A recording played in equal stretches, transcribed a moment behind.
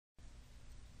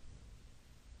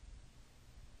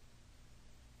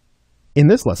In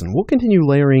this lesson, we'll continue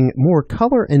layering more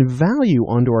color and value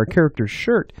onto our character's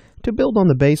shirt to build on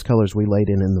the base colors we laid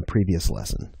in the previous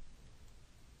lesson.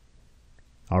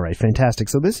 All right, fantastic.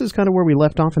 So this is kind of where we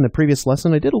left off in the previous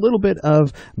lesson. I did a little bit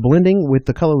of blending with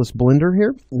the colorless blender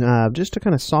here, just to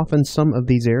kind of soften some of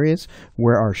these areas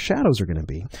where our shadows are going to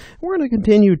be. We're going to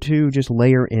continue to just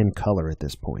layer in color at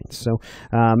this point. So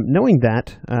knowing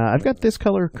that, I've got this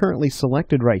color currently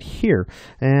selected right here,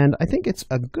 and I think it's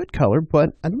a good color,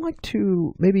 but I'd like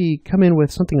to maybe come in with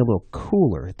something a little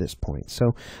cooler at this point.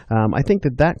 So I think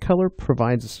that color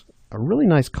provides a really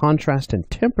nice contrast in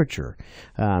temperature.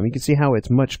 You can see how it's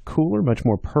much cooler, much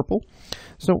more purple.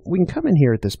 So we can come in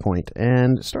here at this point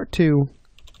and start to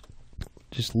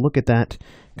just look at that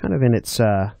kind of in its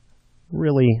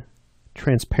really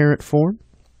transparent form.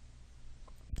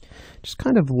 Just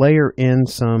kind of layer in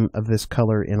some of this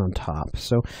color in on top.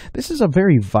 So this is a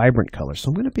very vibrant color, so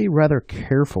I'm going to be rather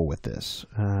careful with this.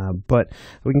 But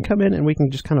we can come in and we can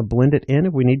just kind of blend it in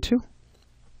if we need to.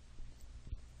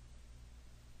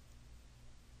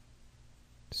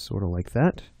 Sort of like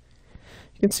that.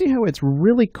 You can see how it's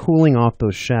really cooling off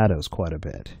those shadows quite a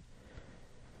bit.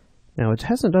 Now, it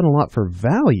hasn't done a lot for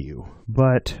value,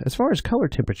 but as far as color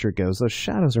temperature goes, those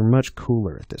shadows are much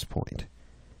cooler at this point.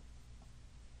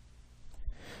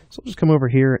 So I'll just come over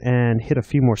here and hit a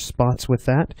few more spots with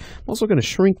that. I'm also going to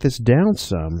shrink this down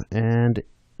some and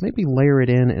maybe layer it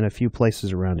in a few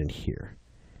places around in here.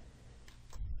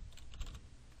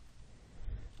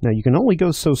 Now, you can only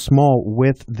go so small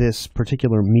with this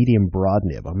particular medium broad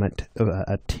nib. I'm at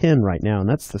a 10 right now, and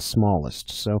that's the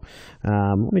smallest. So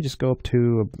let me just go up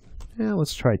to,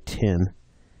 let's try 10.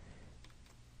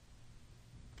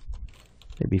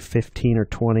 Maybe 15 or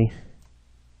 20.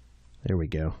 There we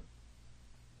go.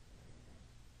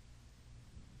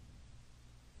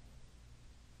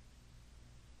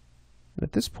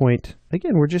 At this point,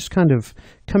 again, we're just kind of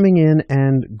coming in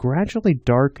and gradually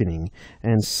darkening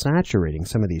and saturating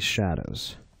some of these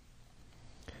shadows.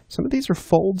 Some of these are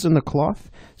folds in the cloth.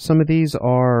 Some of these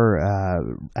are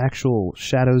actual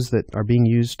shadows that are being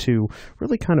used to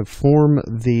really kind of form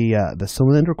the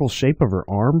cylindrical shape of her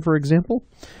arm, for example.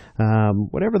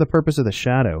 Whatever the purpose of the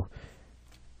shadow,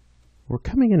 we're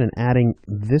coming in and adding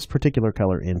this particular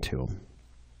color into them.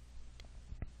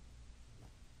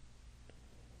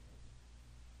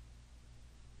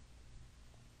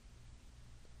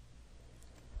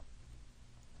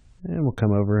 And we'll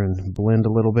come over and blend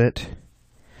a little bit.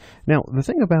 Now, the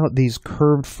thing about these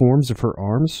curved forms of her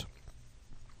arms,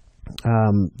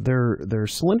 they're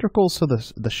cylindrical, so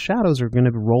the shadows are going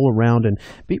to roll around and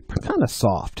be kind of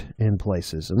soft in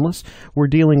places. Unless we're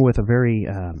dealing with a very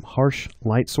harsh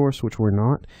light source, which we're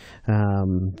not,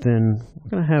 then we're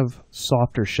going to have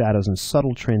softer shadows and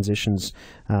subtle transitions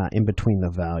in between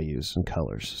the values and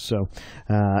colors. So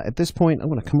at this point, I'm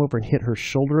going to come over and hit her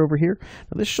shoulder over here.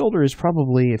 Now, this shoulder is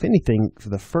probably, if anything,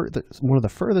 one of the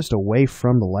furthest away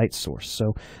from the light source.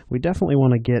 So we definitely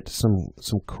want to get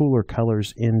some cooler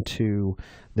colors into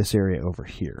this area over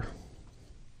here.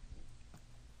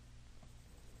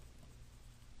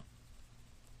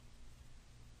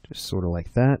 Just sort of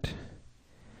like that.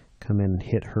 Come in and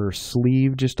hit her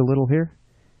sleeve just a little here.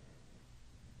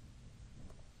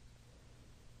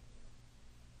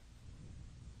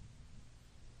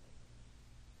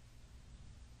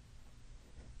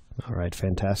 All right,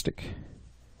 fantastic.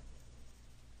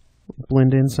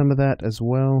 Blend in some of that as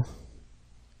well.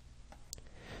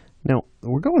 Now,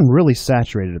 we're going really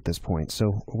saturated at this point,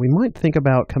 so we might think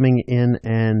about coming in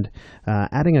and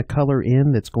adding a color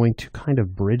in that's going to kind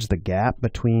of bridge the gap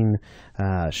between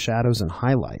shadows and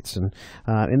highlights. And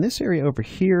in this area over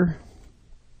here,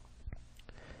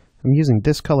 I'm using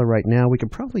this color right now. We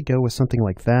could probably go with something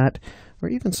like that, or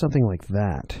even something like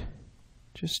that,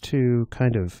 just to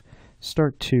kind of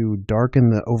start to darken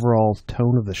the overall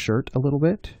tone of the shirt a little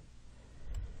bit.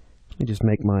 Let me just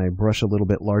make my brush a little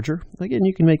bit larger. Again,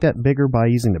 you can make that bigger by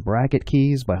using the bracket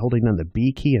keys, by holding down the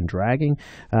B key and dragging,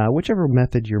 whichever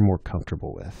method you're more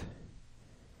comfortable with.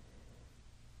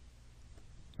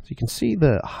 So you can see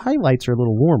the highlights are a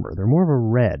little warmer. They're more of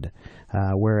a red,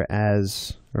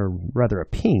 or rather a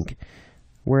pink,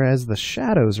 whereas the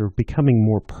shadows are becoming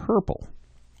more purple.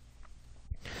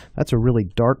 That's a really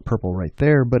dark purple right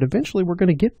there, but eventually we're going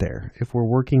to get there if we're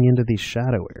working into these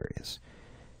shadow areas.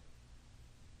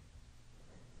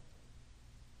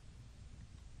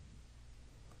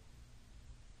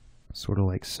 Sort of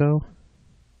like so.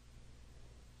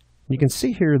 You can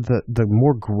see here the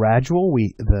more gradual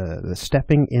the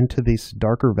stepping into these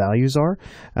darker values are,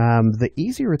 the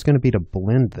easier it's going to be to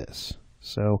blend this.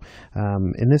 So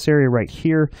in this area right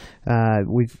here,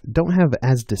 we don't have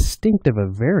as distinctive a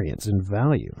variance in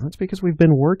value. That's because we've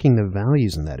been working the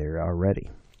values in that area already.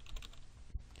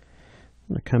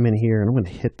 I'm going to come in here and I'm going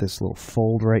to hit this little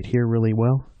fold right here really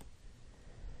well.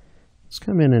 Let's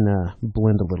come in and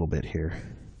blend a little bit here.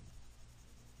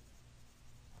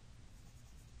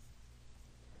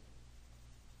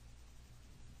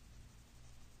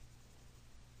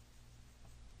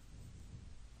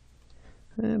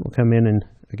 And we'll come in and,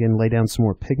 again, lay down some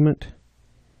more pigment.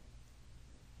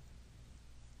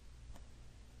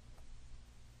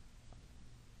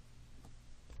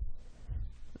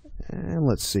 And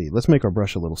let's see, let's make our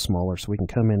brush a little smaller so we can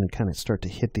come in and kind of start to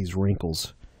hit these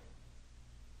wrinkles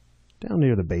down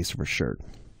near the base of her shirt.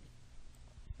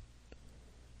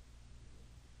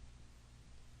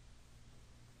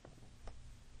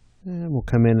 And we'll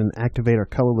come in and activate our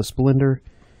colorless blender.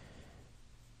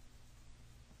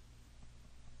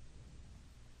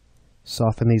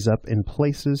 Soften these up in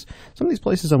places. Some of these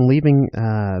places I'm leaving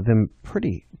them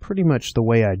pretty much the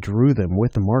way I drew them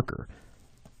with the marker.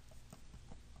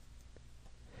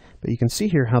 But you can see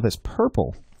here how this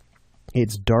purple,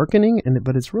 it's darkening,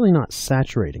 but it's really not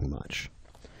saturating much.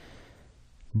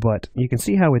 But you can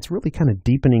see how it's really kind of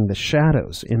deepening the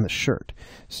shadows in the shirt.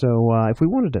 So if we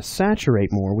wanted to saturate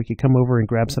more, we could come over and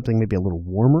grab something maybe a little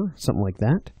warmer, something like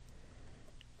that.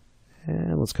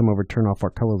 And let's come over and turn off our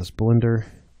colorless blender.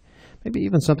 Maybe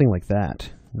even something like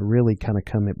that. Really kind of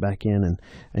come it back in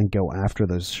and go after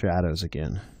those shadows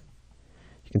again.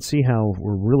 You can see how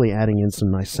we're really adding in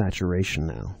some nice saturation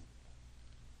now.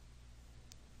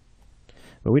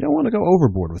 But we don't want to go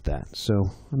overboard with that. So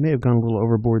I may have gone a little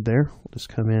overboard there. We'll just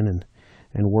come in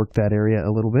and work that area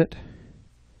a little bit.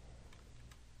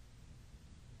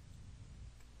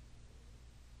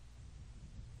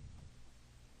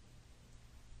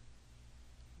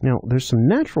 Now, there's some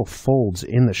natural folds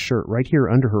in the shirt right here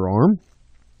under her arm.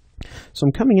 So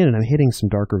I'm coming in and I'm hitting some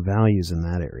darker values in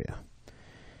that area.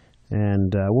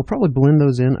 And we'll probably blend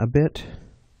those in a bit.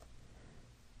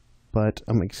 But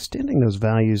I'm extending those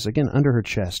values, again, under her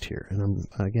chest here. And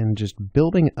I'm, again, just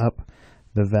building up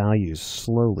the values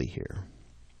slowly here.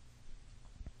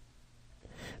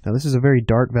 Now, this is a very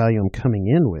dark value I'm coming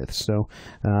in with, so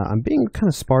I'm being kind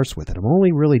of sparse with it. I'm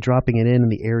only really dropping it in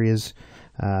the areas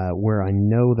where I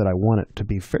know that I want it to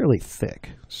be fairly thick.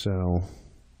 So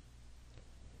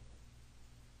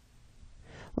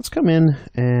let's come in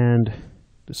and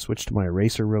just switch to my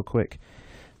eraser real quick.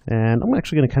 And I'm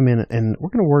actually going to come in and we're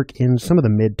going to work in some of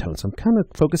the mid-tones. I'm kind of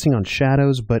focusing on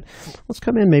shadows, but let's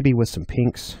come in maybe with some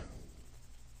pinks.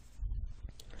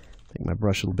 Make my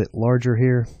brush a little bit larger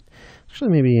here. Actually,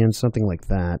 maybe in something like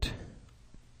that.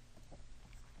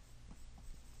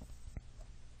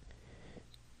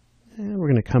 And we're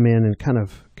going to come in and kind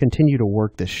of continue to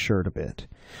work this shirt a bit.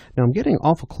 Now I'm getting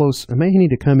awful close. I may need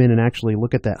to come in and actually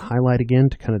look at that highlight again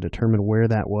to kind of determine where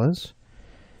that was.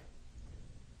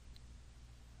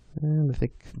 And I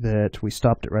think that we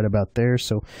stopped it right about there.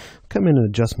 So I'll come in and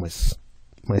adjust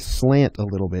my slant a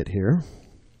little bit here.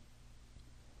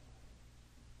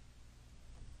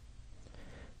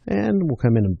 And we'll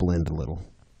come in and blend a little.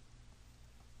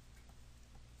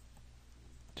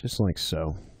 Just like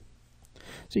so.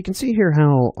 So you can see here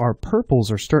how our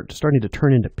purples are starting to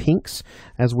turn into pinks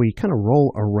as we kind of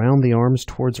roll around the arms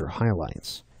towards our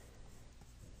highlights.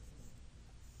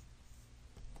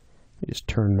 Let me just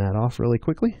turn that off really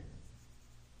quickly.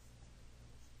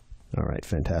 All right,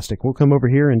 fantastic. We'll come over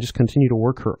here and just continue to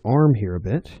work her arm here a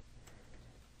bit.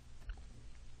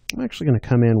 I'm actually going to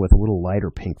come in with a little lighter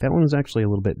pink. That one's actually a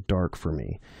little bit dark for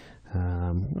me.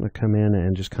 I'm going to come in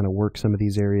and just kind of work some of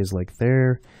these areas like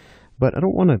there. But I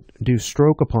don't want to do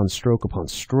stroke upon stroke upon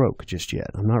stroke just yet.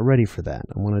 I'm not ready for that.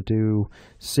 I want to do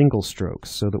single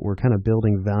strokes so that we're kind of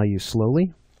building value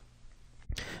slowly.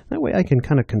 That way I can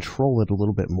kind of control it a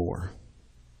little bit more.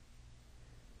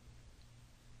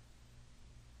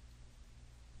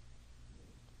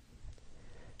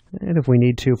 And if we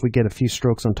need to, if we get a few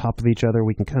strokes on top of each other,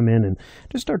 we can come in and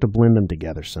just start to blend them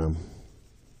together some.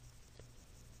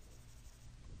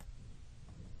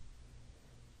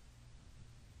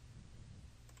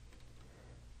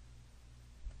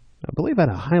 I believe I had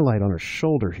a highlight on her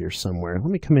shoulder here somewhere. Let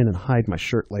me come in and hide my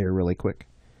shirt layer really quick.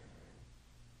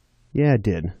 Yeah, I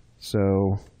did. So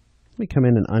let me come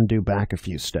in and undo back a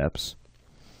few steps.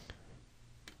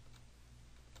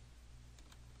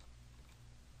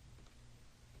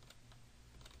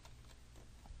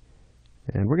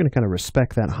 And we're going to kind of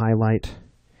respect that highlight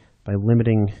by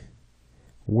limiting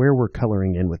where we're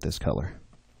coloring in with this color.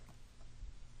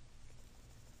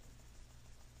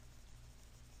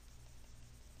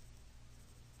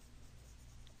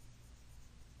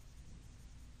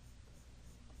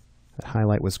 That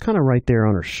highlight was kind of right there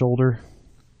on her shoulder.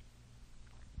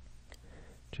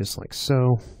 Just like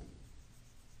so.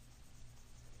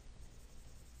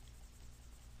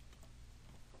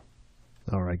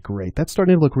 All right, great. That's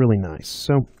starting to look really nice.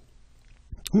 So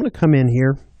I'm going to come in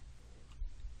here,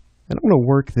 and I'm going to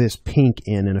work this pink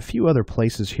in a few other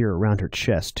places here around her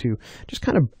chest to just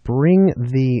kind of bring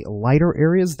the lighter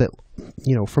areas that,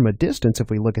 you know, from a distance, if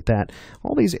we look at that,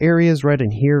 all these areas right in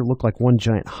here look like one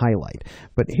giant highlight.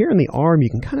 But here in the arm, you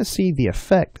can kind of see the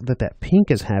effect that that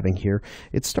pink is having here.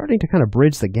 It's starting to kind of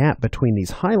bridge the gap between these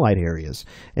highlight areas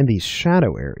and these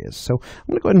shadow areas. So I'm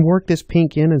going to go ahead and work this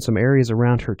pink in some areas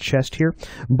around her chest here.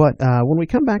 But when we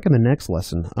come back in the next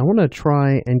lesson, I want to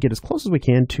try and get as close as we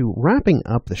can to wrapping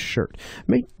up the shirt.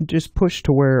 May just push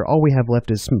to where all we have left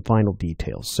is some final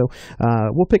details. So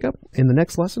we'll pick up in the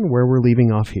next lesson where we're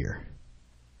leaving off here.